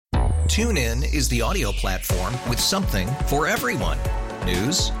TuneIn is the audio platform with something for everyone.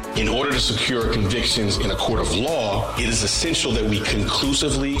 News. In order to secure convictions in a court of law, it is essential that we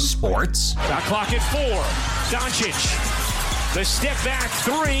conclusively. Sports. Shot clock at 4. Doncic. The step back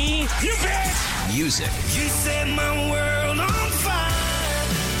 3. You bet. Music. You set my world on fire.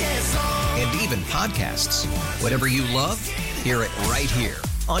 Yes, and even podcasts. Whatever you love, hear it right here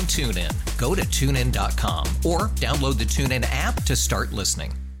on TuneIn. Go to TuneIn.com or download the TuneIn app to start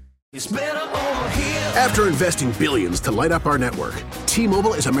listening. it's better over here. After investing billions to light up our network,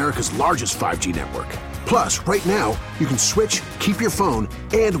 T-Mobile is America's largest 5G network. Plus, right now, you can switch, keep your phone,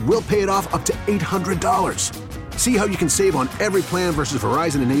 and we'll pay it off up to $800. See how you can save on every plan versus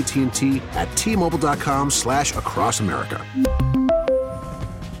Verizon and AT&T at T-Mobile.com/across America.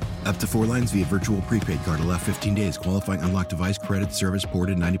 Up to 4 lines via virtual prepaid card. Allow 15 days. Qualifying unlocked device credit service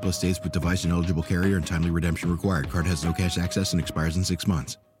ported 90+ states with device and eligible carrier and timely redemption required. Card has no cash access and expires in 6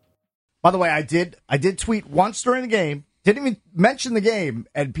 months. By the way, I did tweet once during the game. Didn't even mention the game,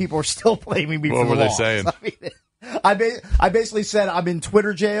 and people are still blaming me for the loss. What were they saying? I basically said I'm in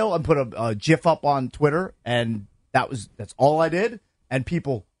Twitter jail and put a GIF up on Twitter, and that's all I did. And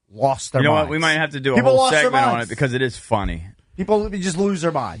people lost their minds. You know what? We might have to do a whole segment on it because it is funny. People just lose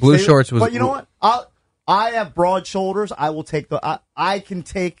their minds. Blue Shorts was. But you know what? I have broad shoulders. I will take I can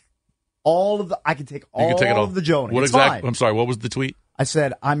take all of the. I can take all of the Joning. What exactly? I'm sorry. What was the tweet? I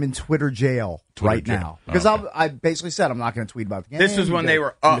said I'm in Twitter jail right now because I basically said I'm not going to tweet about the game. This was when they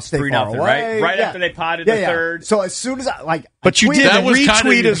were up 3-0, right? Right after they potted the third. So as soon as but you did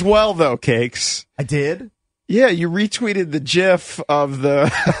retweet as well, though, Cakes. I did. Yeah, you retweeted the GIF of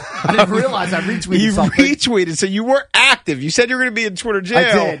the. I didn't realize I retweeted something. You retweeted, so you were active. You said you were going to be in Twitter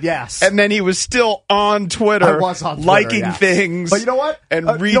jail. I did, yes. And then he was still on Twitter. I was on Twitter, liking things. But you know what? And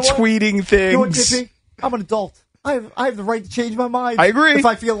retweeting things. You know what, Jiffy? I'm an adult. I have the right to change my mind. I agree. If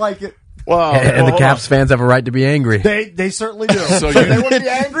I feel like it. Well, and the Caps fans have a right to be angry. They certainly do. So if they want to be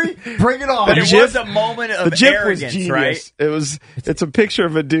angry, bring it on. But it was a moment of arrogance, right? It's a picture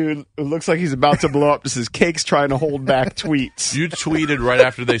of a dude who looks like he's about to blow up. This is Cakes trying to hold back tweets. You tweeted right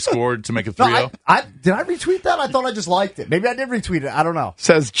after they scored to make it 3-0? Did I retweet that? I thought I just liked it. Maybe I did retweet it. I don't know.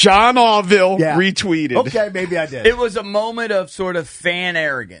 Says John Allville retweeted. Okay, maybe I did. It was a moment of sort of fan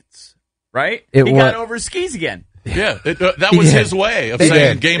arrogance, right? He got over his skis again. Yeah, that was his way of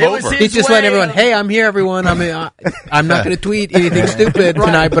saying game over. He just let everyone, hey, I'm here, everyone. I'm not going to tweet anything stupid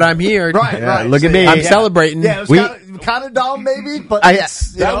tonight, but I'm here. Right. Look at me. I'm celebrating. Yeah, it was kind of dumb, maybe, but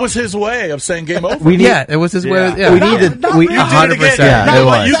that was his way of saying game over. It was his way. We needed 100%.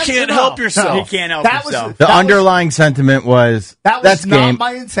 Yeah, you can't help yourself. You can't help yourself. The underlying sentiment was that's not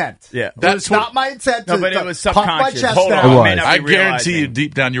my intent. Yeah, that's not my intent. No, but it was subconscious. Hold on, I guarantee you,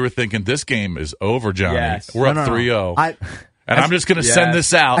 deep down, you were thinking this game is over, Johnny. Yes. We're up 3-0. And I'm just going to send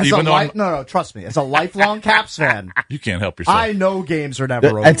this out, even though no, trust me. As a lifelong Caps fan, you can't help yourself. I know games are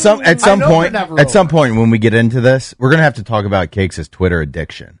never over. At some point, when we get into this, we're going to have to talk about Cakes' Twitter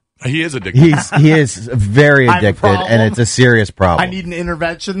addiction. He is addicted. He is very addicted, and it's a serious problem. I need an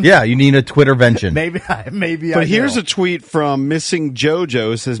intervention. Yeah, you need a Twittervention. maybe. But here's a tweet from Missing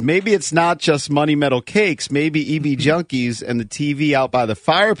JoJo. It says, maybe it's not just Money Metal Cakes. Maybe EB Junkies and the TV out by the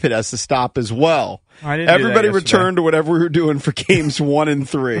fire pit has to stop as well. Everybody return to whatever we were doing for games 1 and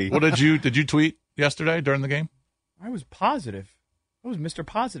 3. What did you tweet yesterday during the game? I was positive. I was Mr.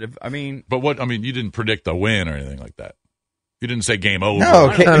 Positive. You didn't predict a win or anything like that. You didn't say game over. No,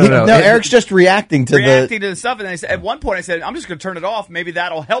 Eric's just reacting to the stuff. And at one point I said, I'm just going to turn it off. Maybe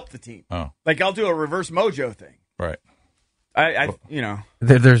that'll help the team. Oh. Like I'll do a reverse mojo thing. Right.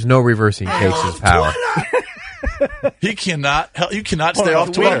 There's no reversing Cakes' power. You cannot stay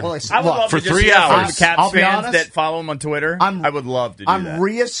off Twitter I would love for to just 3 hours. Caps fans that follow him on Twitter. I would love to do that. I'm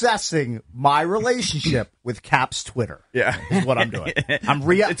reassessing my relationship with Caps Twitter. Yeah, is what I'm doing.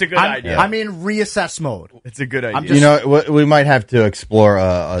 It's a good idea. I'm in reassess mode. It's a good idea. We might have to explore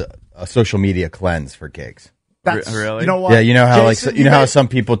a social media cleanse for Cakes. Really? You know what? Yeah, you know how Jason, how some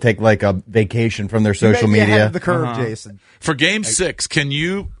people take like a vacation from their social media. Ahead of the curve, Jason. For game 6, can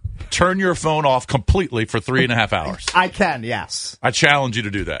you turn your phone off completely for 3.5 hours? I can, yes. I challenge you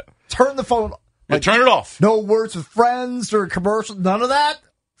to do that. Turn the phone. Turn it off. No words with friends or commercials. None of that.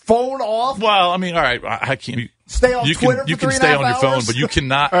 Phone off. Well, all right. I can't. Stay on Twitter. You can stay on your phone, but you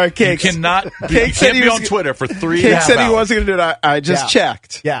cannot. All right, Cakes. You cannot. You can't be on Twitter for 3.5 hours. Cakes said he wasn't going to do it. I just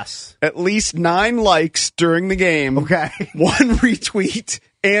checked. Yes. At least 9 likes during the game. Okay. 1 retweet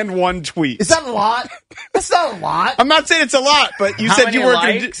and 1 tweet. Is that a lot? That's not a lot. I'm not saying it's a lot, but you said you weren't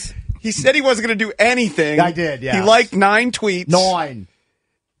going to do. He said he wasn't going to do anything. I did, yeah. He liked 9 tweets. 9.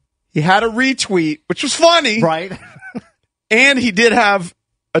 He had a retweet, which was funny. Right. And he did have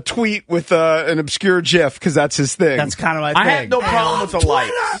a tweet with an obscure GIF because that's his thing. That's kind of my thing. I have no problem with the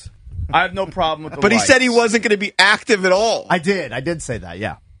likes. I have no problem with the But likes. he said he wasn't going to be active at all. I did say that,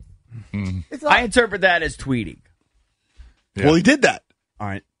 yeah. I interpret that as tweeting. Yeah. Well, he did that. All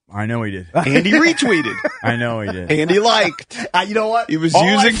right. I know he did. And he retweeted. I know he did. And he liked. You know what? He was All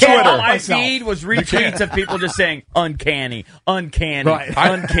using All Twitter. my feed was retweets of people just saying uncanny, uncanny, Right.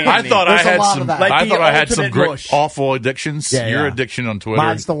 uncanny. I thought There's a I had lot some. of that. Like I the thought I had some ultimate great, mush. awful addictions. Yeah, Your yeah. addiction on Twitter,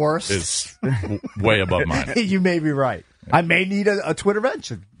 Mine's the worst. is way above mine. You may be right. I may need a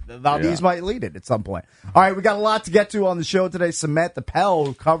Twittervention. Valdez might lead it at some point. All right, we got a lot to get to on the show today. Samantha Pell,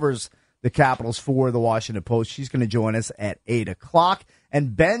 who covers the Capitals for the Washington Post, she's going to join us at 8 o'clock.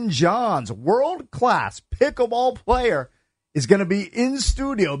 And Ben Johns, world-class pickleball player, is going to be in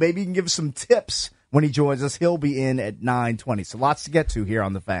studio. Maybe you can give us some tips when he joins us. He'll be in at 9:20. So lots to get to here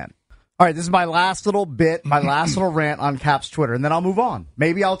on The Fan. All right, this is my last little bit, my last little rant on Caps Twitter, and then I'll move on.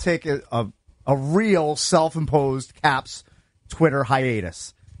 Maybe I'll take a real self-imposed Caps Twitter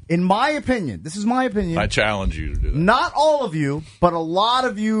hiatus. In my opinion, this is my opinion. I challenge you to do that. Not all of you, but a lot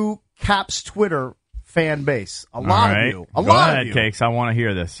of you Caps Twitter fan base, a lot of you, Go ahead, Cakes. I want to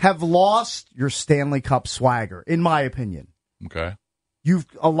hear this. have lost your Stanley Cup swagger, in my opinion. Okay.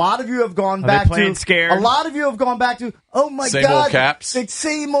 A lot of you have gone Are back they playing to scared? A lot of you have gone back to. Oh my Same God! old Caps? The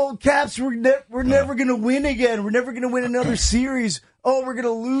same old Caps. We're never going to win again. We're never going to win another series. Oh, we're going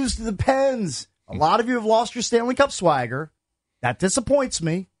to lose to the Pens. A lot of you have lost your Stanley Cup swagger. That disappoints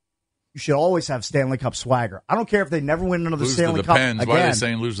me. You should always have Stanley Cup swagger. I don't care if they never win another Lose Stanley to the Cup Pens. again. Why are they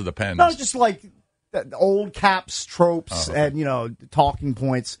saying lose to the Pens? No, it's just like the old Caps tropes and, talking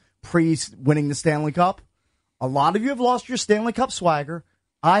points pre-winning the Stanley Cup. A lot of you have lost your Stanley Cup swagger.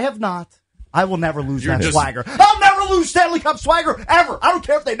 I have not. I will never lose that swagger. I'll never lose Stanley Cup swagger, ever. I don't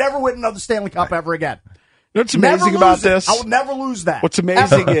care if they never win another Stanley Cup ever again. You know what's amazing about this? I will never lose that. What's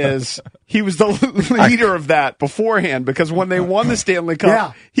amazing is he was the leader of that beforehand because when they won the Stanley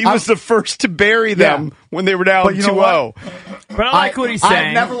Cup, he was the first to bury them when they were down 2-0. But I like what he's saying.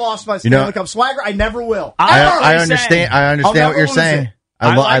 I've never lost my Stanley Cup swagger. I never will. I understand. I understand what you're saying.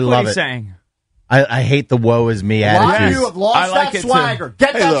 I love it. Saying. I hate the woe is me A lot of attitude. you have lost that swagger.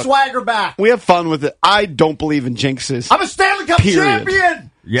 Get that swagger back. We have fun with it. I don't believe in jinxes. I'm a Stanley Cup champion.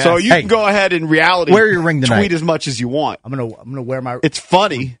 Yes. So you can go ahead in reality. Wear your ring tonight. Tweet as much as you want. I'm gonna wear my. It's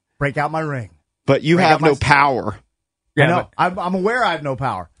funny. Break out my ring. But you have no power. Yeah, no, I'm aware I have no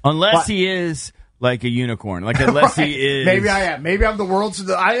power. Unless he is like a unicorn. Like unless he is. Maybe I am. Maybe I'm the world's.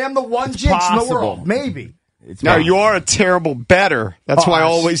 I am the one jinx in the world. Maybe. No, you are a terrible bettor. That's why I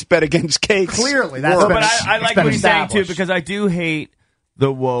always bet against Cakes. Clearly, that's. But I like what he's saying too because I do hate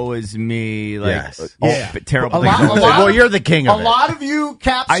the woe is me, terrible things. Well, you're the king of it. A lot of you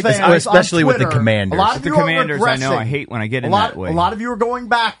Caps fans, especially on with the Twitter, Commanders. A lot of the you Commanders, are I know. I regressing. hate when I get in that way. A lot of you are going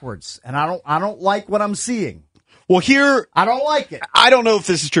backwards, and I don't like what I'm seeing. Well, here I don't like it. I don't know if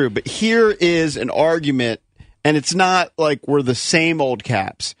this is true, but here is an argument, and it's not like we're the same old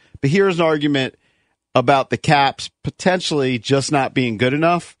Caps, but here's an argument about the Caps potentially just not being good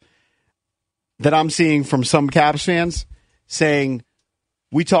enough that I'm seeing from some Caps fans saying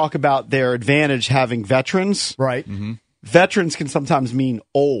we talk about their advantage having veterans. Right. Mm-hmm. Veterans can sometimes mean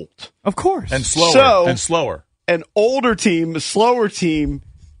old. Of course. And slower. So, and slower. An older team, a slower team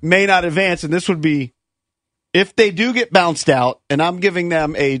may not advance, and this would be if they do get bounced out, and I'm giving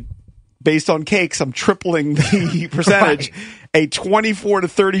them based on Cakes, I'm tripling the percentage, a 24 to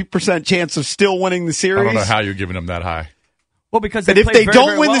 30% chance of still winning the series. I don't know how you're giving them that high. Well, because if they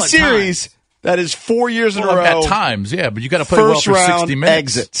don't win the series, that is 4 years in a row. At times, yeah, but you got to play well for 60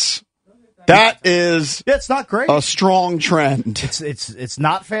 minutes. Exits. That is it's not great. A strong trend. It's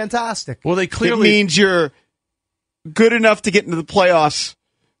not fantastic. Well, they clearly it means you're good enough to get into the playoffs,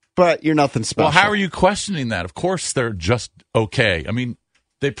 but you're nothing special. Well, how are you questioning that? Of course they're just okay. I mean,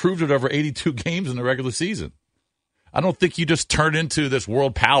 they proved it over 82 games in the regular season. I don't think you just turn into this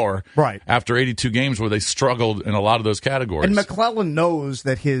world power after 82 games where they struggled in a lot of those categories. And McClellan knows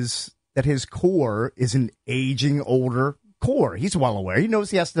that his core is an aging, older core. He's well aware. He knows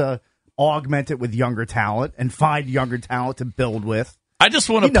he has to augment it with younger talent and find younger talent to build with. I just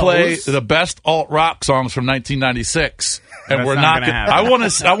want to play the best alt-rock songs from 1996, and we're not going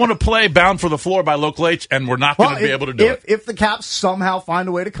to. I want to play "Bound for the Floor" by Local H, and we're not going to be able to do it. If the Caps somehow find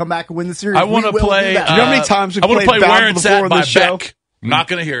a way to come back and win the series, I want to play. You know how many times we played play "Bound "Where for the It's Floor" At" in by this show? Beck. Not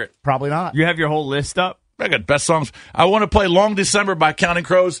going to hear it. Probably not. You have your whole list up? I got best songs. I want to play "Long December" by Counting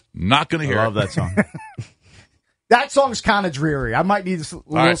Crows. Not going to hear it. I love that song. That song's kind of dreary. I might need a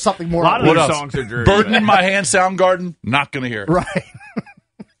little something more. A lot of those songs are dreary. "Burden in My Hand," Soundgarden. Not going to hear it. Right.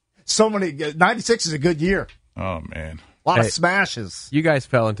 So many. 96 is a good year. Oh, man. A lot of smashes. You guys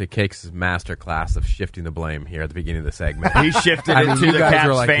fell into Cakes' master class of shifting the blame here at the beginning of the segment. He shifted it to you the guys Caps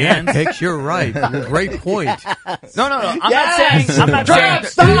were like, fans. Yeah, Cakes, you're right. Great point. No. I'm not saying. Stop.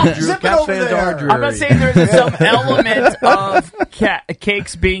 Zip it over there. I'm not saying there's some element of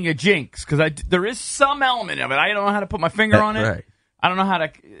Cakes being a jinx, because there is some element of it. I don't know how to put my finger on it. Right. I don't know how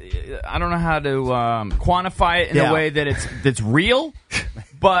to quantify it in a way that's real,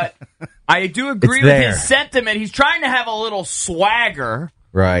 but I do agree with his sentiment. He's trying to have a little swagger,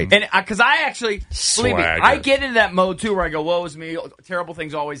 right? And because I actually believe me, I get into that mode too, where I go, "Woe is me! Terrible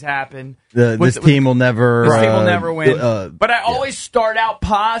things always happen. This team will never win." But I always start out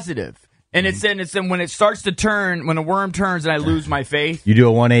positive. And it's then when it starts to turn, when a worm turns and I lose my faith. You do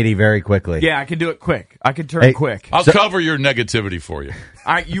a 180 very quickly. Yeah, I can do it quick. I can turn quick. I'll cover your negativity for you.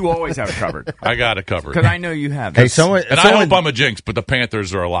 You always have it covered. I got it covered. Because I know you have. Hey, someone, I hope I'm a jinx, but the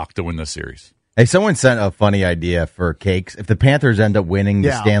Panthers are a lock to win this series. Hey, someone sent a funny idea for Cakes. If the Panthers end up winning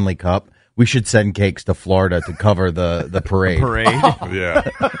the Stanley Cup, we should send Cakes to Florida to cover the parade. Yeah.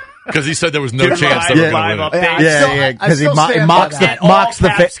 Because he said there was no chance they were going to win. Yeah, because he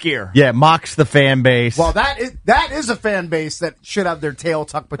mocks the fan base. Well, that is a fan base that should have their tail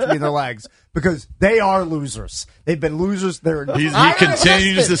tucked between their legs, because they are losers. They've been losers. He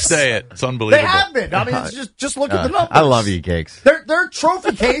continues to say it. It's unbelievable. They have been. I mean, it's just look at the numbers. I love you, Cakes. Their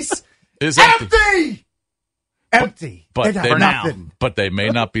trophy case is empty. But they have nothing. But they may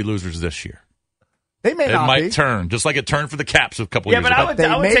not be losers this year. They may not might be. turn, just like it turned for the Caps a couple years ago. Yeah, but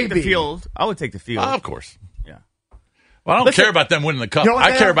I would take the field. I would take the field. Of course. Yeah. Well, I don't care about them winning the Cup.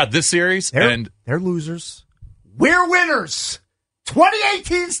 I care about this series. They're losers. We're winners.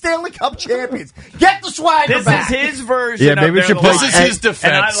 2018 Stanley Cup champions. Get the swagger back. This is his version. Yeah, maybe we should play. This is his defense.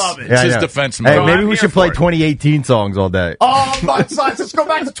 And I love it. It's his defense. Hey, maybe we should play 2018 songs all day. Oh, let's go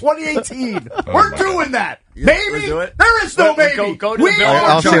back to 2018. We're doing that. Maybe there is no maybe. Go to Billboard.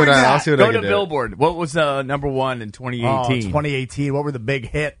 I'll see what I can do. Go to Billboard. What was number one in 2018? 2018. What were the big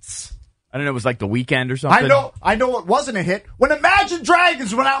hits? I don't know. It was like The Weeknd or something. I know it wasn't a hit. When Imagine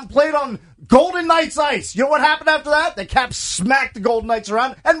Dragons went out and played on Golden Knights ice, you know what happened after that? The Caps smacked the Golden Knights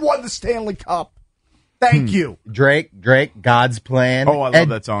around and won the Stanley Cup. Thank you. Drake, God's Plan. Oh, I love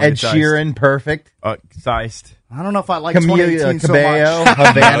that song. Ed Sheeran, Perfect. Seist. I don't know if I like Camellia 2018 Cabello, so much.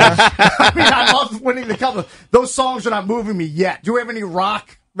 Havana. I mean, I love winning the Cup. Those songs are not moving me yet. Do we have any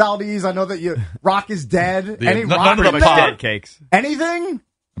rock, Valdez? I know that rock is dead. Any rock none of the pop Cakes. Anything?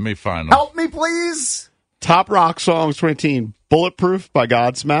 Let me find them. Help me, please. Top rock songs 2018. Bulletproof by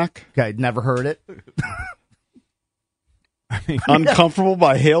Godsmack. Okay, never heard it. Uncomfortable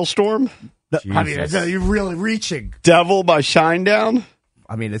by Hailstorm. I mean, you're really reaching. Devil by Shinedown.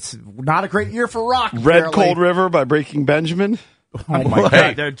 I mean, it's not a great year for rock. Red apparently. Cold River by Breaking Benjamin. Oh my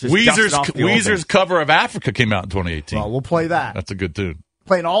God! They're just Weezer's cover of Africa came out in 2018. Well, we'll play that. That's a good tune.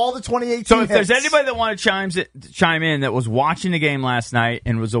 Playing all the 2018 So if hits. there's anybody that want to chime in that was watching the game last night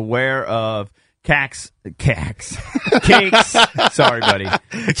and was aware of Cakes. Sorry, buddy. I've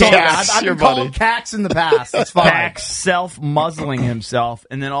been called Cax in the past. It's fine. Cakes self-muzzling himself,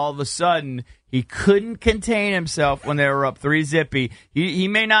 and then all of a sudden he couldn't contain himself when they were up 3-0. He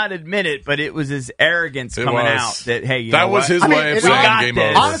may not admit it, but it was his arrogance coming out that, hey, you that know was what? his way of saying game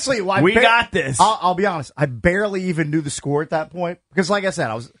over. Honestly, we got this. I'll be honest. I barely even knew the score at that point because, like I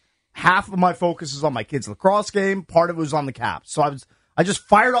said, half of my focus is on my kids' lacrosse game. Part of it was on the Caps. So I just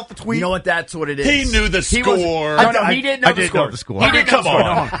fired off the tweet. You know what? That's what it is. He knew the score. He didn't know the score. He didn't know the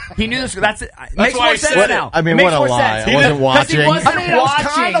score. He knew the score. That's it. Makes more sense now. I mean, what a lie. I wasn't watching. I was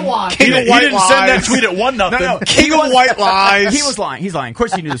kind of watching. He didn't send that tweet at 1-0. No. King of white lies. He was lying. He's lying. Of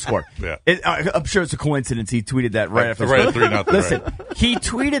course he knew the score. Yeah. I'm sure it's a coincidence he tweeted that right after. Right at 3-0. Listen, he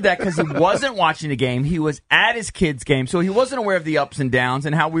tweeted that because he wasn't watching the game. He was at his kid's game, so he wasn't aware of the ups and downs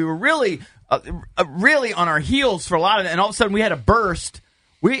and how we were really on our heels for a lot of it. And all of a sudden we had a burst.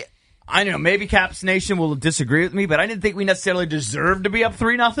 I know maybe Caps Nation will disagree with me, but I didn't think we necessarily deserved to be up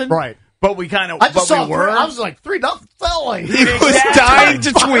 3-0. Right. But we kind of. I just saw. We were. I was like 3-0. Silly. He was dying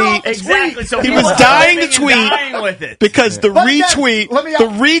to tweet. Exactly. So he was dying to tweet dying with it because the retweet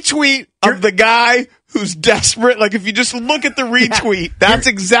of the guy who's desperate. Like if you just look at the retweet, that's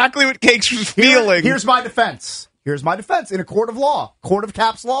exactly what Cakes was feeling. Here's my defense. In a court of law, court of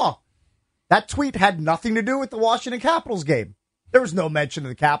Caps law. That tweet had nothing to do with the Washington Capitals game. There was no mention of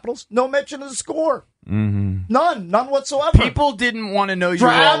the Capitals, no mention of the score. Mm-hmm. None whatsoever. People didn't want to know you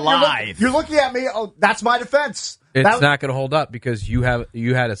were alive. You're looking at me. Oh, that's my defense. It's not going to hold up because you had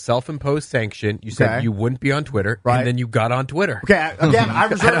a self-imposed sanction. You said you wouldn't be on Twitter, and then you got on Twitter. Okay, again, I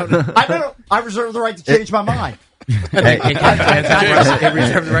reserve the right to change my mind. I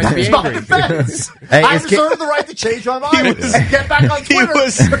reserve the right to be angry. I reserve the right to change my mind and get back on Twitter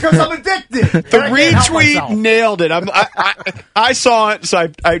because I'm addicted. The retweet nailed it. I saw it, so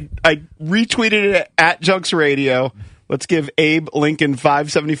I retweeted it at Junks Radio. Let's give Abe Lincoln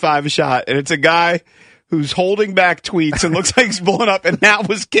 575 a shot, and it's a guy who's holding back tweets and looks like he's blowing up, and that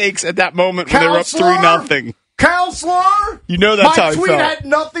was Cakes at that moment when they were up 3-0. Counselor, you know that's how I felt. My tweet had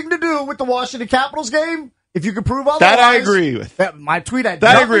nothing to do with the Washington Capitals game. If you could prove otherwise, that I agree with. My tweet had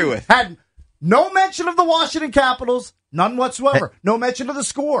that I agree with. Had no mention of the Washington Capitals, none whatsoever. No mention of the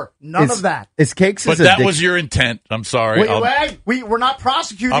score, none of that. It's Cakes, but that was your intent. I'm sorry. We're not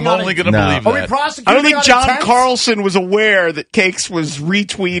prosecuting. I'm only going to believe that. Are we prosecuting? I don't think John Carlson was aware that Cakes was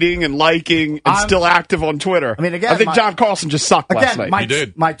retweeting and liking and still active on Twitter. I mean, again, I think John Carlson just sucked last night. He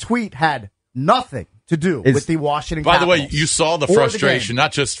did. My tweet had nothing to do with the Washington Capitals. By the way, you saw the frustration,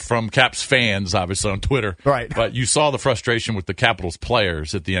 not just from Caps fans, obviously, on Twitter. Right. But you saw the frustration with the Capitals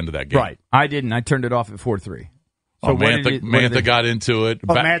players at the end of that game. Right. I didn't. I turned it off at 4-3. So Mantha got into it.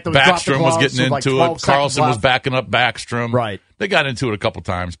 Backstrom was getting into it. Carlson was backing up Backstrom. Right. They got into it a couple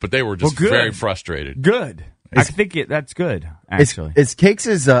times, but they were just very frustrated. Good. I think that's good, actually. Is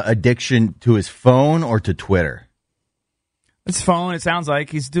Cakes' addiction to his phone or to Twitter? It's phone. It sounds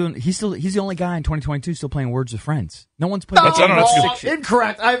like he's the only guy in 2022 still playing Words with Friends. No one's playing. That's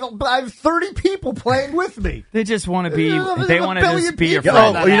incorrect. I have 30 people playing with me. They just want to be. They want to just be your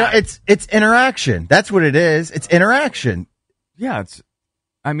friend. It's interaction. That's what it is. It's interaction. Yeah,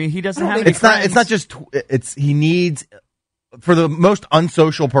 he doesn't have. It's not. It's not just. He needs. For the most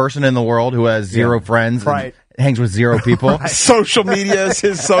unsocial person in the world who has zero friends, and hangs with zero people. Social media is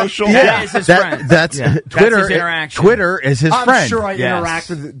his social. Yeah, is his friend. That's Twitter. That's his interaction. Twitter is his friend. I'm sure I interact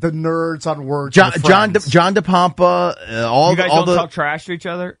with the nerds on Words. John DePompa. You guys don't talk trash to each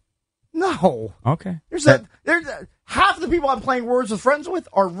other. No. Okay. There's half the people I'm playing Words with Friends with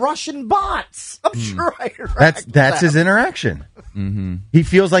are Russian bots. I'm sure I interact. That's his interaction. Mm-hmm. He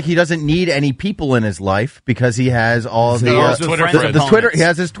feels like he doesn't need any people in his life because he has all the Twitter. He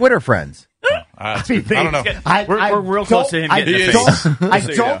has his Twitter friends. I don't know. We're real close to him getting the face. I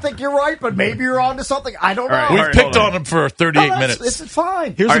don't think you're right, but maybe you're onto something. I don't know. We've picked on him for 38 minutes. This is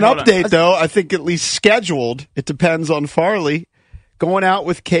fine. Here's an update, though. I think at least scheduled. It depends on Farley. Going out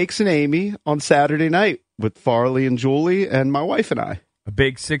with Cakes and Amy on Saturday night with Farley and Julie and my wife and I. A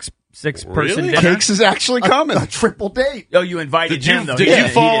big six-person dinner? Cakes is actually coming. A triple date. Oh, you invited him, though. Did you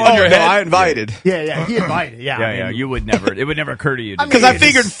fall on your head? No, I invited. Yeah, he invited. Yeah, you would never. It would never occur to you. Because I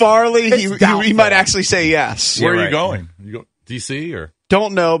figured Farley, he might actually say yes. Where are you going? You go DC or?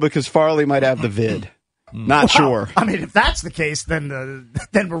 Don't know because Farley might have the vid. Not sure. I mean, if that's the case, then we're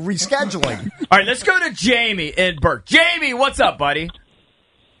rescheduling. All right, let's go to Jamie in Burke. Jamie, what's up, buddy?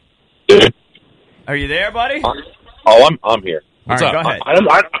 Dude. Are you there, buddy? Oh, I'm here. What's up? Go ahead.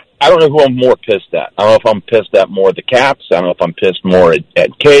 I don't know who I'm more pissed at. I don't know if I'm pissed at more at the Caps. I don't know if I'm pissed more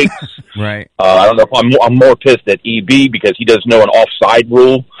at Cakes. Right. I don't know if I'm more pissed at EB because he doesn't know an offside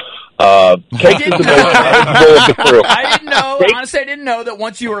rule. Cakes is the most of the crew. I didn't know. Honestly, I didn't know that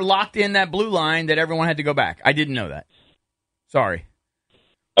once you were locked in that blue line that everyone had to go back. I didn't know that. Sorry.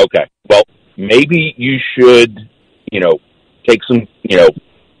 Okay. Well, maybe you should, take some,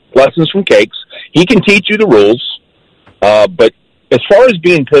 lessons from Cakes. He can teach you the rules, but as far as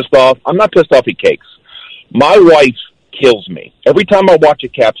being pissed off, I'm not pissed off at Cakes. My wife kills me. Every time I watch a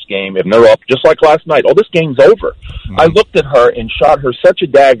Caps game, if they're up, just like last night, this game's over. I looked at her and shot her such a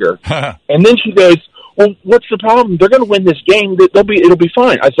dagger, and then she goes, well, what's the problem? They're going to win this game. It'll be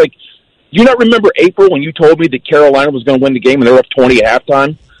fine. I was like, do you not remember April when you told me that Carolina was going to win the game and they were up 20 at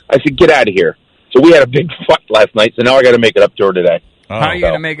halftime? I said, get out of here. So we had a big fight last night, so now I got to make it up to her today. How are you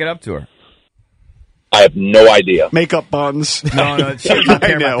going to make it up to her? I have no idea. Makeup buns. No, she doesn't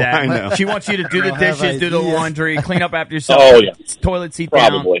care about that. I know. She wants you to do the dishes, do the laundry, clean up after yourself. Oh, yeah. Toilet seat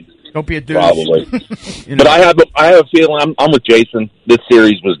Probably. down. Don't be a douche. Probably. But I have a feeling, I'm with Jason, this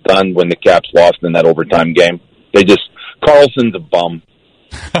series was done when the Caps lost in that overtime game. Carlson's a bum.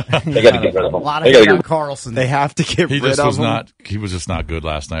 They got to get rid of him. A lot of on Carlson. They have to get rid of him. He was just not good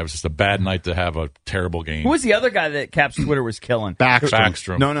last night. It was just a bad night to have a terrible game. Who was the other guy that Caps Twitter was killing?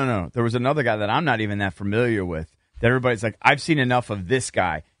 Backstrom. No. There was another guy that I'm not even that familiar with. That everybody's like, I've seen enough of this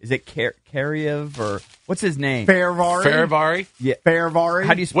guy. Is it Kariev or what's his name? Fehérváry. Yeah, Fehérváry.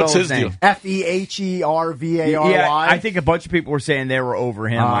 How do you spell his name? deal? Fehérváry. Yeah, I think a bunch of people were saying they were over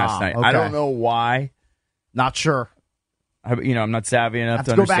him last night. Okay. I don't know why. Not sure. I'm not savvy enough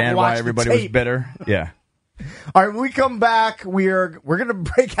to understand why everybody was bitter. Yeah. All right, when we come back, we're going to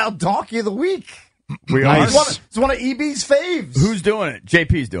break out Donkey of the Week. We are. It's one of EB's faves. Who's doing it?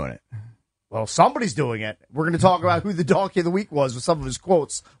 JP's doing it. Well, somebody's doing it. We're going to talk about who the Donkey of the Week was with some of his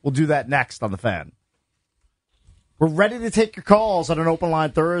quotes. We'll do that next on The Fan. We're ready to take your calls on an open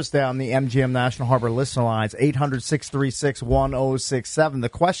line Thursday on the MGM National Harbor listener lines, 800-636-1067. The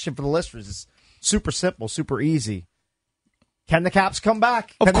question for the listeners is super simple, super easy. Can the Caps come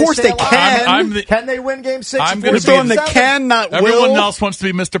back? Of course they can. Can they win Game 6? I'm going to be on the can, not will. Everyone else wants to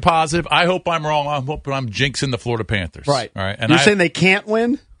be Mr. Positive. I hope I'm wrong. I hope I'm jinxing the Florida Panthers. Right. All right. And you're saying they can't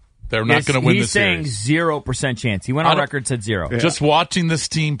win? They're not going to win this series. He's saying 0% chance. He went on record, said 0. Yeah. Just watching this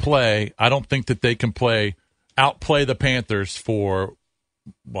team play, I don't think that they can outplay the Panthers for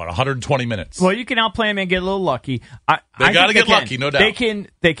 120 minutes. Well, you can outplay them and get a little lucky. They got to get lucky, no doubt. They can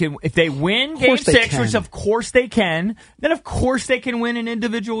if they win Game 6, which of course they can. Then of course they can win an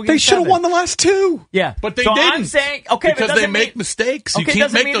individual game. They should have won the last 2. Yeah, but they didn't. I'm saying because they make mistakes. You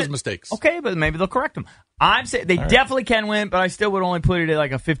can't make those mistakes. Okay, but maybe they'll correct them. I'm saying they definitely can win, but I still would only put it at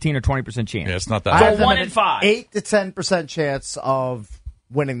like a 15 or 20% chance. Yeah, it's not that. So 1 in 5, 8 to 10% chance of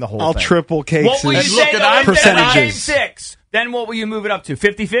winning the whole thing. I'll triple Cakes. What will you say at percentages? Game 6? Then what will you move it up to?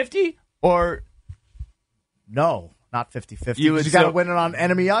 50-50 or no? Not 50-50. You got to win it on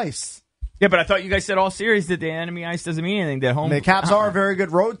enemy ice. Yeah, but I thought you guys said all series that the enemy ice doesn't mean anything. That home. The Caps are a very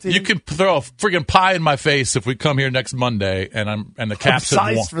good road team. You can throw a friggin' pie in my face if we come here next Monday and the Caps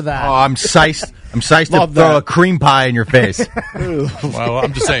have won. For that. Oh, I'm sized to throw a cream pie in your face. Well,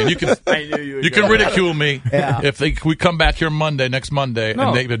 I'm just saying you can ridicule me if we come back here next Monday,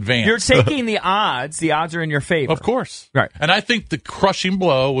 and they've advanced. You're taking the odds. The odds are in your favor. Of course, right? And I think the crushing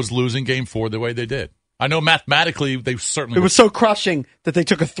blow was losing Game 4 the way they did. I know mathematically they certainly. It was so crushing that they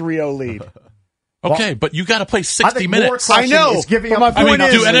took a 3-0 lead. Okay, but you got to play 60 minutes. I know. Do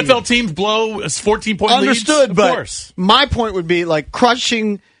NFL teams blow a 14-point leads? Understood, of course. My point would be like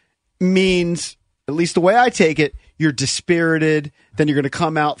crushing means, at least the way I take it, you're dispirited, then you're going to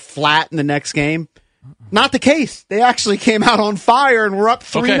come out flat in the next game. Not the case. They actually came out on fire and were up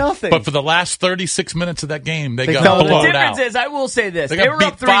 3-0. But for the last 36 minutes of that game, they got blown out. The difference is, I will say this: they were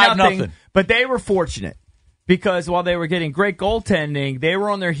up 3-0, but they were fortunate because while they were getting great goaltending, they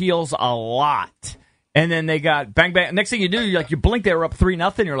were on their heels a lot, and then they got bang bang. Next thing you do, you blink, they were up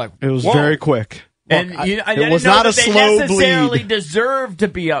 3-0. You're like, it was whoa. very quick. And it was not a slow bleed. They necessarily deserved to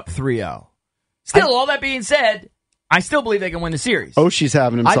be up 3-0. Still, all that being said, I still believe they can win the series. Oshie's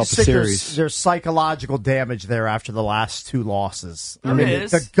having himself a series. There's psychological damage there after the last 2 losses. There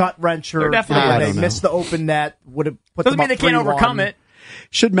is. The gut wrencher. They missed the open net. Would have put Doesn't them mean up they can't 3-1. overcome it.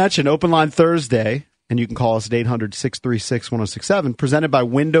 Should mention Open Line Thursday, and you can call us at 800-636-1067, presented by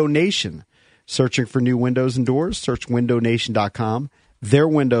Window Nation. Searching for new windows and doors? Search windownation.com. Their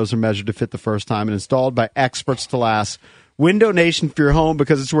windows are measured to fit the first time and installed by experts to last. Window Nation for your home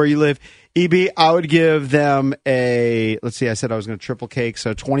because it's where you live. EB, I would give them I said I was going to triple cake,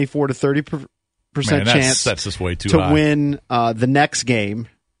 so 24 to 30% chance that's just way too to high. win the next game,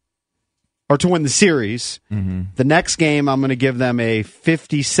 or to win the series. Mm-hmm. The next game, I'm going to give them a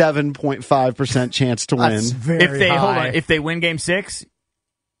 57.5% chance to win. That's very high. Hold on, if they win Game 6.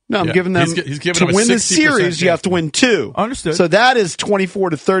 No, I'm giving them he's giving to them win a the series. You have to win 2. Understood. So that is 24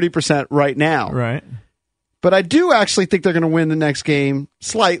 to 30% right now. Right. But I do actually think they're going to win the next game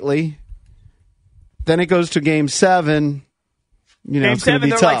slightly. Then it goes to Game 7. Game it's going 7, to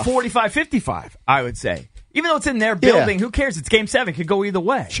be they're tough. like 45-55, I would say. Even though it's in their building, who cares? It's Game 7. Could go either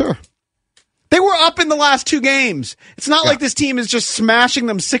way. Sure. They were up in the last 2 games. It's not like this team is just smashing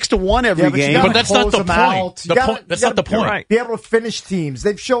them 6-1 every game. But that's not the point. That's not the point. Right. Be able to finish teams.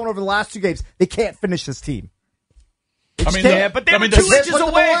 They've shown over the last 2 games they can't finish this team. But they were 2 inches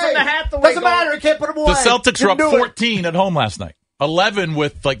away from the Hathaway. Doesn't matter. It can't put them away. The Celtics were up 14 at home last night. 11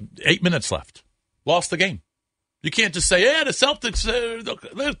 with 8 minutes left. Lost the game. You can't just say, the Celtics,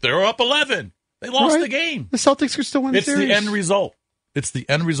 they're up 11. They lost the game. The Celtics could still win the series. It's the end result. It's the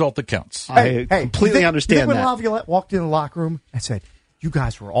end result that counts. I completely understand when that. Laviolette walked in the locker room and said, you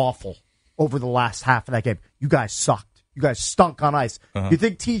guys were awful over the last half of that game. You guys sucked. You guys stunk on ice. You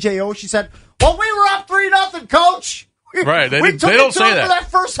think TJ Oshie said, well, we were up 3-0, coach. Right. They took don't say that. For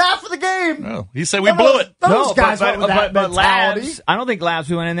that first half of the game. No, he said we blew it. Those guys went with that mentality. Labs, I don't think Labs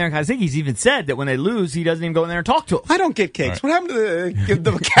went in there. I think he's even said that when they lose, he doesn't even go in there and talk to them. I don't get Cakes. Right. What happened to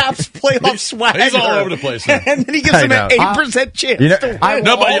the Caps playoff swagger? He's all over the place. And then he gives them an 8% chance to win. I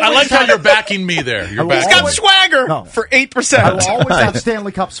like how you're backing me there. He's got swagger for 8%. I will always have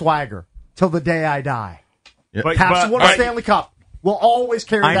Stanley Cup swagger till the day I die. Yep. Caps won a Stanley Cup. will always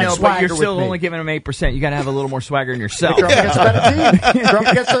carry I that know, swagger but you're still with me. only giving them 8%. You got to have a little more swagger in yourself. You're up against a better team. You're up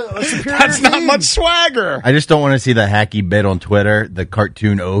against a superior That's team. not much swagger. I just don't want to see the hacky bit on Twitter, the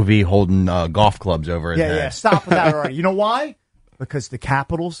cartoon Ovi holding golf clubs over his head. Yeah, stop with that already. You know why? Because the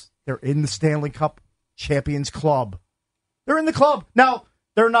Capitals, they're in the Stanley Cup Champions Club. They're in the club. Now,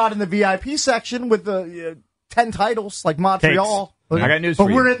 they're not in the VIP section with the 10 titles like Montreal. I got news but for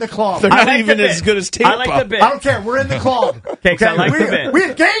you. we're in the club. They're not even as good as Tampa. I like the bit. I don't care. We're in the club. Cakes, I like the bit. We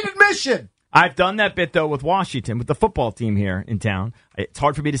had gained admission. I've done that bit, though, with Washington, with the football team here in town. It's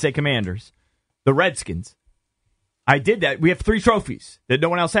hard for me to say Commanders. The Redskins. I did that. We have 3 trophies that no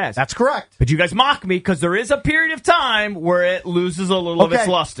one else has. That's correct. But you guys mock me because there is a period of time where it loses a little of its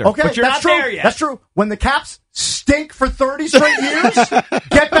luster. Okay, but you're that's not true. there yet. That's true. When the Caps stink for 30 straight years,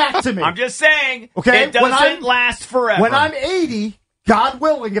 get back to me. I'm just saying, okay? it doesn't last forever. When I'm 80, God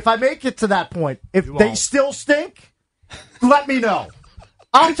willing, if I make it to that point, if they still stink, let me know.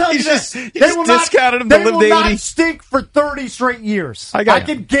 I'll tell you this. They will not stink for 30 straight years. I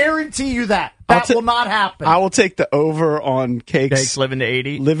can guarantee you that. That will not happen. I will take the over on Cakes living to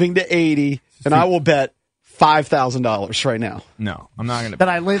 80. Living to 80, and I will bet $5,000 right now. No, I'm not going to. That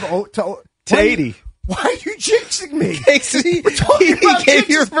I live to 80. Why are you jinxing me? Cakes, he gave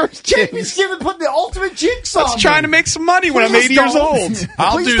you reverse jinx. JP's putting the ultimate jinx on I was trying to make some money when I'm 80 years old.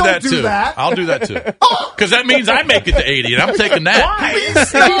 I'll do that too. I'll do that too. Because that means I make it to 80, and I'm taking that. Why? It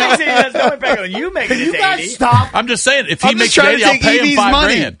has no impact on you making it to 80. Guys stop. I'm just saying, if he I'm makes just it 80, I'll take pay him EB's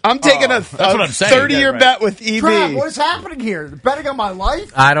 $5,000. I'm taking a That's what I'm saying. 30-year bet with EB. Trav, what is happening here? They're betting on my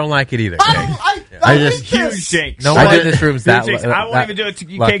life? I don't like it either. I just huge jinx. No one in this room's that. I won't even do it to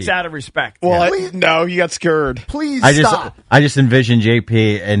you. Cakes out of respect. Well, no, you got scared. Please stop. I just envision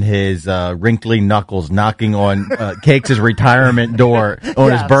JP and his wrinkly knuckles knocking on Cakes' retirement door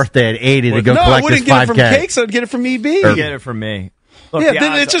on his birthday at 80 to go collect his 5K. I wouldn't get it from Cakes. I'd get it from EB. You get it from me. Look,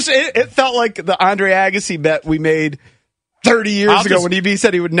 it felt like the Andre Agassi bet we made 30 years ago when EB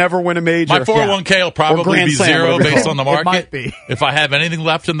said he would never win a major. My 401k will probably be zero based on the market. It might be. If I have anything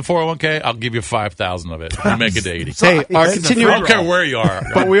left in the 401k, I'll give you 5,000 of it and make it to 80. Hey, I don't care where you are.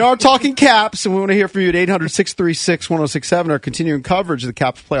 But we are talking Caps, and we want to hear from you at 800-636-1067. Our continuing coverage of the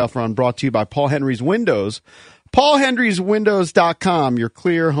Caps playoff run brought to you by Paul Henry's Windows. PaulHenry'sWindows.com, your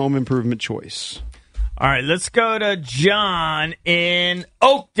clear home improvement choice. All right, let's go to John in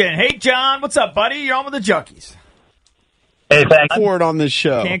Oakton. Hey, John, what's up, buddy? You're on with the Junkies. Hey, thanks. Forward on this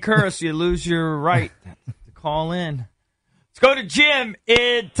show. Can't curse, you lose your right to call in. Let's go to Jim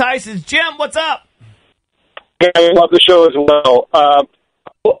in Tyson's. Jim, what's up? Yeah, I love the show as well.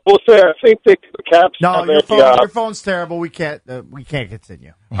 We'll say I think the Caps. No, your phone's terrible. We can't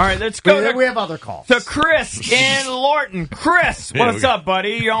continue. All right, let's go. We have other calls. So Chris in Lorton. Chris, what's up,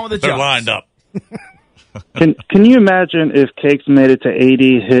 buddy? You're on with the Junkies. They're lined up. Can you imagine if Cakes made it to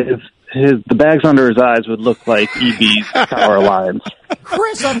 80? The bags under his eyes would look like EB's power lines.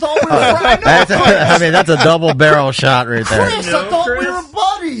 Chris, I thought we were that's a double barrel shot right there. Chris, I thought we were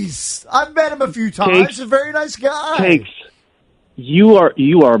buddies. I've met him a few times. Cakes, He's a very nice guy. Cakes, you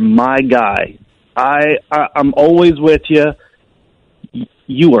are my guy. I'm always with you.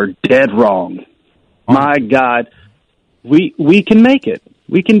 You are dead wrong. My God, we can make it.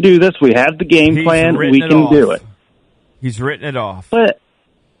 We can do this. We have the game plan. We can do it. He's written it off.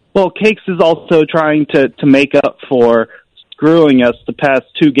 Well, Cakes is also trying to make up for screwing us the past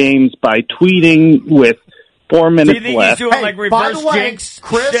 2 games by tweeting with 4 minutes Do you think left. he's doing like reverse by the way, jinx?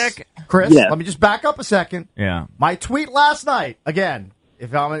 Chris, Yes. let me just back up a second. Yeah. My tweet last night, again,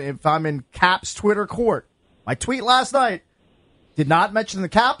 if I'm in Caps Twitter court, my tweet last night did not mention the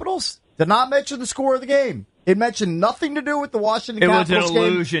Capitals, did not mention the score of the game. It mentioned nothing to do with the Washington Capitals game. It was an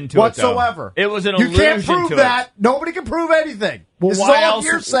illusion to whatsoever. it, though. It was an you illusion can't prove to that. Nobody can prove anything. Well, this why is all else?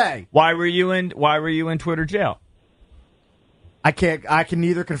 hearsay. Why were you in Twitter jail? I can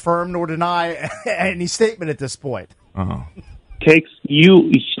neither confirm nor deny any statement at this point. Uh-huh. Cakes,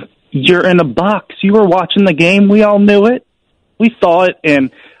 you're in a box. You were watching the game. We all knew it. We saw it, and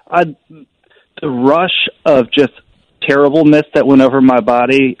the rush of just terribleness that went over my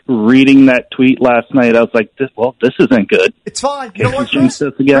body reading that tweet last night. I was like, this isn't good. It's fine. You know what, Chris?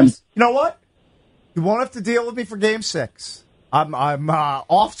 Chris, you know what? You won't have to deal with me for Game 6. I'm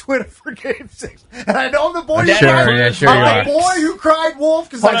off Twitter for Game 6, and I know the boy. I'm the boy who cried wolf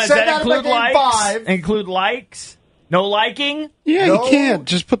because I said that in Game 5. Include likes? No liking? Yeah, you can't.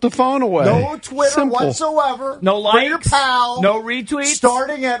 Just put the phone away. No Twitter whatsoever. No likes. Bring your pal. No retweets.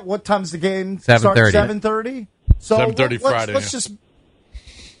 Starting at what time's the game? 7:30. 7:30. So 7:30 Friday. Let's just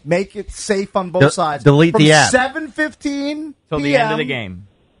make it safe on both sides. Delete the app. 7:15 till the end of the game.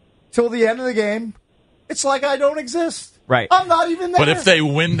 Till the end of the game. It's like I don't exist. Right. I'm not even there. But if they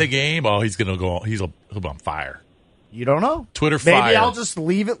win the game, he's going to go. He'll be on fire. You don't know. Twitter Maybe fire. I'll just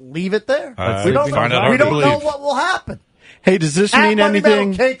leave it there. We don't know what will happen. Hey, does this mean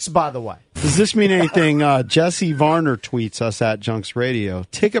anything? Cakes, by the way. Does this mean anything? Jesse Varner tweets us at Junks Radio.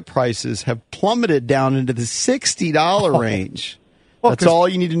 Ticket prices have plummeted down into the $60 range. Well, that's all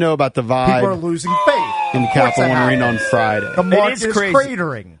you need to know about the vibe. People are losing faith in the Capital One Arena on Friday. The market is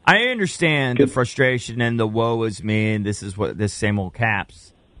cratering. I understand the frustration and the woe is me, and this same old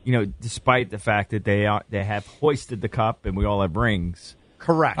Caps. Despite the fact that they have hoisted the cup and we all have rings.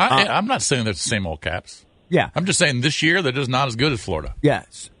 Correct. I'm not saying they're the same old Caps. Yeah. I'm just saying this year they're just not as good as Florida.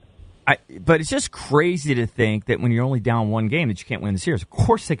 Yes. But it's just crazy to think that when you're only down one game that you can't win the series. Of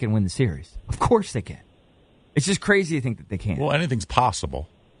course they can win the series. Of course they can. It's just crazy to think that they can't. Well, anything's possible.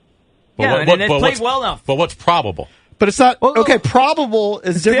 But and they played well enough. But what's probable? But it's not probable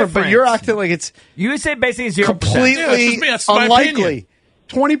is different. But you're acting like it's you would say basically 0%. Completely unlikely.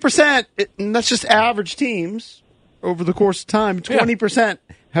 20%, and that's just average teams over the course of time. 20%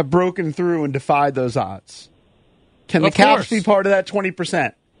 have broken through and defied those odds. Can the Caps be part of that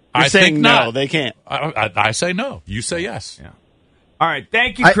 20%? You're saying think no, not. They can't. I say no. You say yes. Yeah. All right.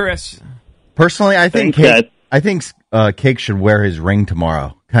 Thank you, Chris. Personally, I think Cake should wear his ring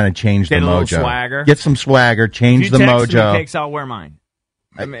tomorrow. Kind of change the mojo. Get a little swagger. Get some swagger. Change the mojo. Cakes, I'll wear mine.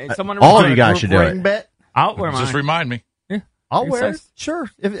 All of you guys should do it. Bet. I'll wear mine. Just remind me. Yeah, I'll wear it. Sure.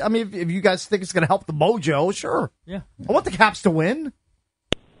 If you guys think it's going to help the mojo, sure. Yeah. I want the Caps to win.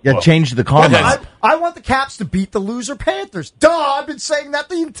 Yeah, change the comments. I want the Caps to beat the loser Panthers. Duh, I've been saying that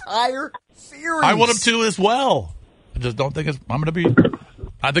the entire series. I want them to as well. I just don't think I'm going to be.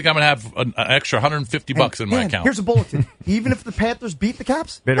 I think I'm going to have an extra $150 in my account. Here's a bulletin. Even if the Panthers beat the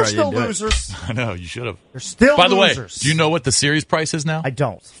Caps, they're still losers. I know, you should have. They're still By the losers. way, do you know what the series price is now? I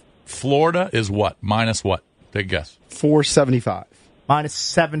don't. Florida is what? Minus what? Big guess. $475. Minus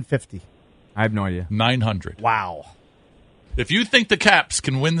 $750. I have no idea. 900. Wow. If you think the Caps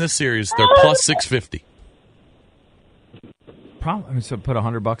can win this series, they're plus 650. So put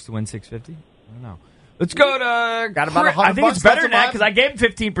 $100 to win 650? I don't know. Let's go to. Got about $100. I think it's better than that because I gave him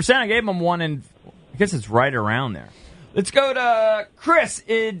 15%. I gave him one, and I guess it's right around there. Let's go to Chris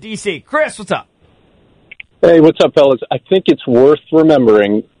in D.C. Chris, what's up? Hey, what's up, fellas? I think it's worth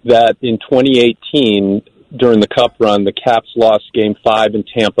remembering that in 2018, during the Cup run, the Caps lost Game 5 in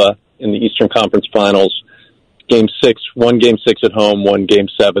Tampa in the Eastern Conference Finals. One Game 6 at home, one Game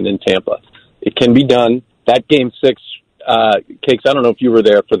 7 in Tampa. It can be done. That Game 6, Cakes, I don't know if you were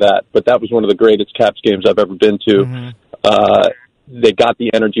there for that, but that was one of the greatest Caps games I've ever been to. Mm-hmm. They got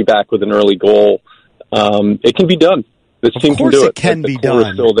the energy back with an early goal. It can be done. This team can do it. It can be done.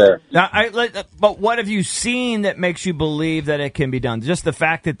 Is still there. Now, but what have you seen that makes you believe that it can be done? Just the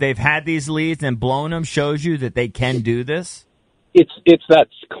fact that they've had these leads and blown them shows you that they can do this? It's that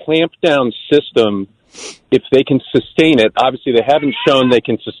clamped down system. If they can sustain it, obviously they haven't shown they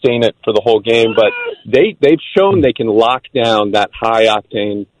can sustain it for the whole game, but they've shown they can lock down that high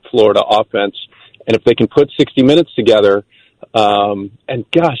octane Florida offense. And if they can put 60 minutes together, and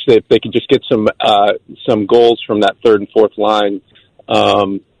gosh, if they could just get some goals from that third and fourth line,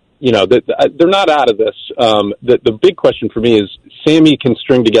 they're not out of this. The big question for me is Sammy can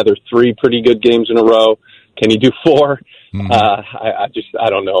string together 3 pretty good games in a row. Can he do 4? Mm-hmm. I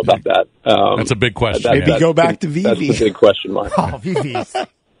don't know about that. That's a big question. Maybe go back to Vivi. That's the big question mark. Oh,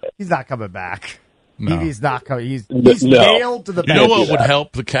 he's not coming back. No. Vivi's not coming. He's nailed to the bench. You know what would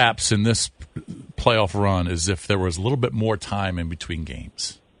help the Caps in this playoff run is if there was a little bit more time in between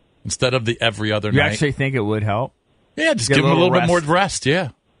games instead of the every other night. You actually think it would help? Yeah, just give them a little bit more rest.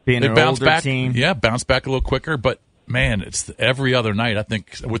 Yeah, being an older back, team. Yeah, bounce back a little quicker. But man, it's every other night. I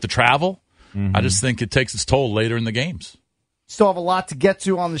think with the travel. Mm-hmm. I just think it takes its toll later in the games. Still have a lot to get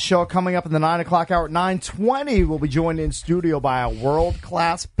to on the show. Coming up in the 9 o'clock hour at 9:20, we'll be joined in studio by a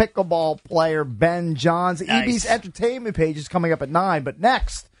world-class pickleball player, Ben Johns. Nice. EB's entertainment page is coming up at 9. But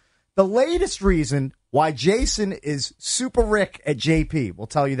next, the latest reason why Jason is Super Rick at JP. We'll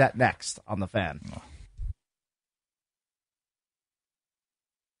tell you that next on The Fan.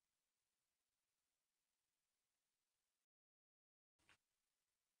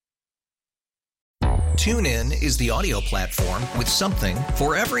 TuneIn is the audio platform with something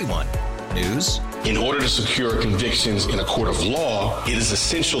for everyone. News. In order to secure convictions in a court of law, it is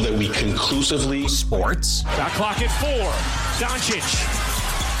essential that we conclusively. Sports. Shot clock at 4.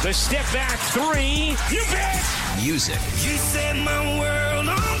 Doncic. The step back 3. You bet. Music. You set my world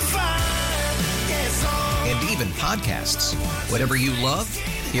on fire. Yes, and even podcasts. Whatever you love,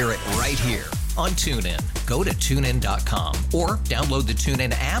 hear it right here on TuneIn. Go to TuneIn.com or download the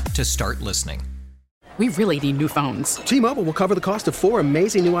TuneIn app to start listening. We really need new phones. T-Mobile will cover the cost of 4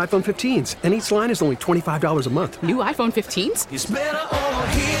 amazing new iPhone 15s, and each line is only $25 a month. New iPhone 15s? It's better over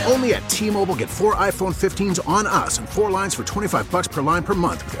here. Only at T-Mobile, get 4 iPhone 15s on us and 4 lines for $25 per line per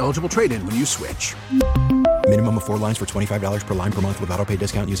month with eligible trade-in when you switch. Minimum of 4 lines for $25 per line per month with autopay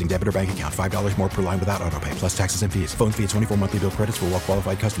discount using debit or bank account. $5 more per line without autopay, plus taxes and fees. Phone fee at 24 monthly bill credits for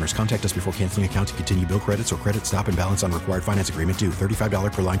well-qualified customers. Contact us before canceling account to continue bill credits or credit stop and balance on required finance agreement due.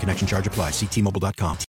 $35 per line connection charge applies. See T-Mobile.com.